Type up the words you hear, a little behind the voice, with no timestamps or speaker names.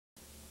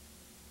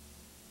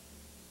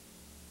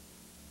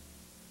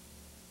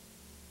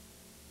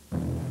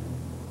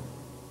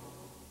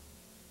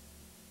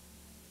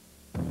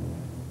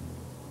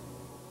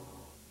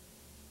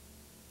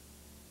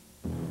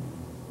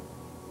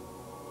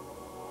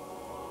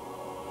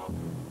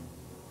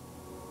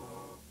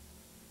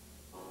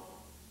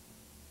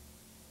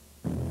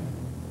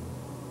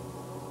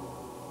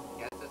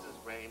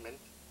Raymond.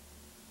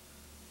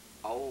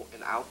 Oh,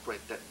 an outbreak.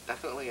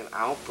 Definitely an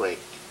outbreak.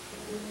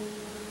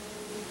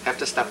 Have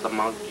to stop the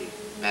monkey.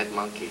 Bad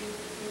monkey.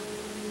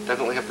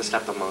 Definitely have to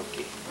stop the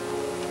monkey.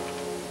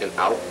 An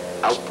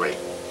outbreak.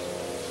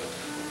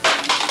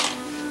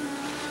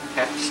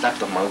 Have to stop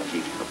the monkey.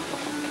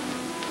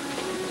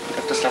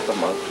 Have to stop the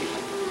monkey.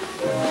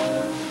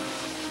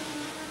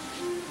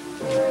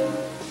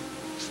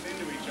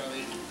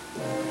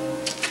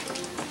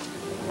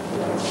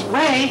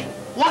 Ray,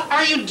 what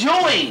are you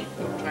doing?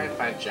 I'm trying to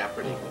find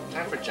Jeopardy.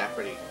 Time for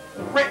Jeopardy.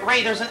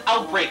 Ray, there's an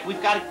outbreak.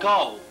 We've got to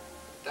go.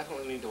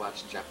 Definitely need to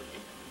watch Jeopardy.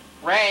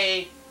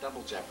 Ray.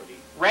 Double Jeopardy.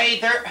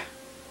 Ray,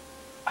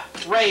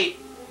 Ray,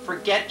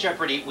 forget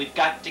Jeopardy. We've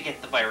got to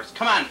get the virus.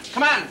 Come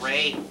on,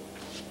 Ray.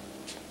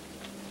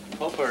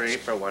 Potpourri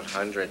for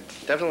 100.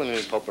 Definitely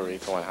need potpourri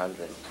for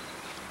 100.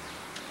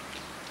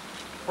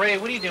 Ray,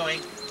 what are you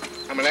doing?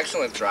 I'm an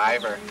excellent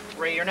driver.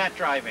 Ray, you're not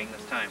driving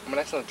this time. I'm an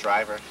excellent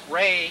driver.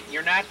 Ray,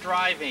 you're not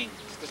driving.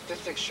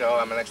 Statistics show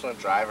I'm an excellent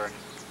driver.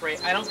 Ray,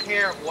 I don't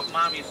care what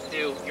Mom used to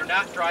do. You're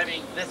not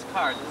driving this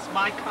car. This is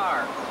my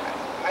car.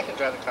 I can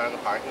drive the car in the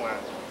parking lot.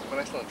 I'm an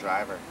excellent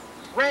driver.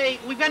 Ray,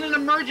 we've got an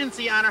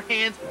emergency on our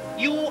hands.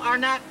 You are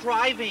not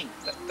driving.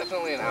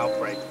 Definitely an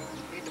outbreak.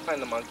 We need to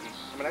find the monkey.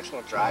 I'm an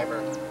excellent driver.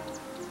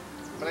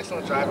 I'm an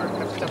excellent driver. I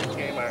have to stop at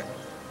Kmart.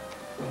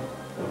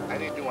 I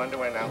need new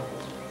underwear now.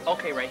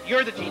 Okay, Ray,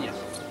 you're the genius.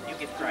 You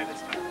get to drive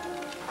this time.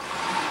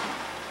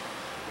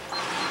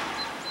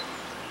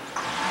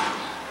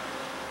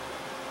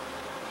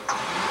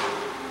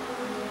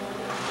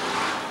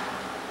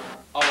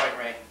 All right,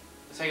 Ray.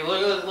 Let's take a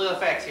look at the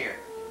facts here.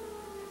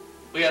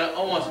 We got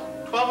almost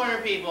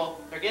 1,200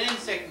 people. They're getting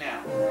sick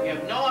now. We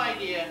have no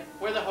idea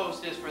where the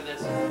host is for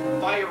this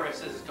virus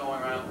that is going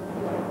around.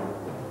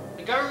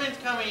 The government's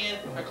coming in.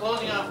 They're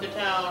closing off the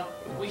town.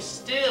 We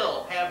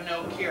still have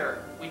no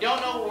cure. We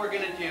don't know what we're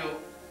going to do.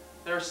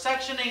 They're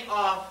sectioning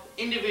off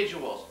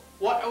individuals.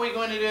 What are we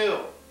going to do?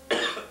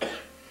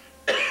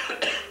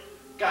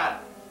 God.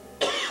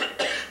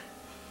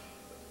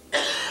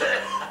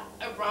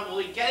 I'm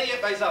probably getting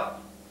it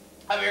myself.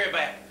 I'll be right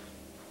back.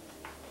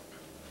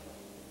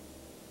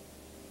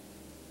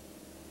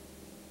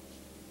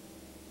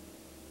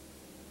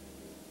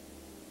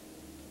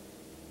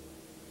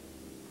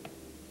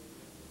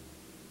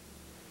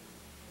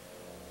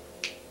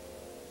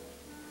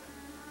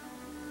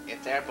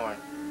 It's airborne.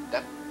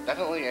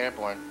 Definitely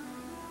airborne.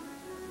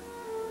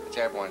 It's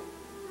airborne.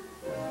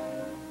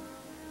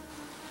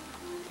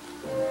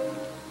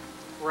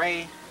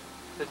 Ray,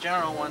 the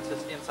general wants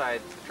us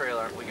inside the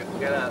trailer. We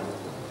gotta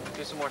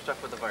do some more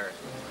stuff with the virus.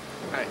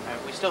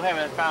 We still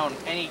haven't found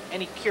any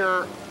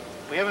cure.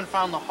 We haven't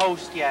found the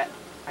host yet.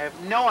 I have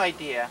no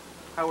idea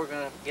how we're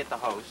gonna get the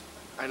host.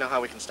 I know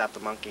how we can stop the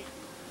monkey.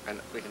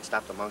 And we can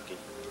stop the monkey.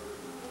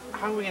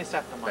 How are we gonna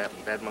stop the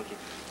monkey? Bad monkey.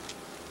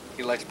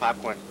 He likes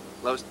popcorn.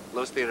 Lowe's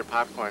Theater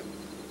popcorn.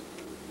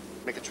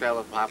 Make a trail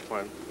of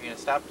popcorn. You're gonna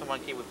stop the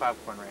monkey with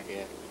popcorn, Ray?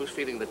 Yeah. Who's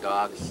feeding the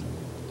dogs?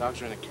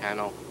 Dogs are in a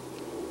kennel.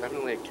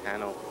 Definitely a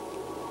kennel.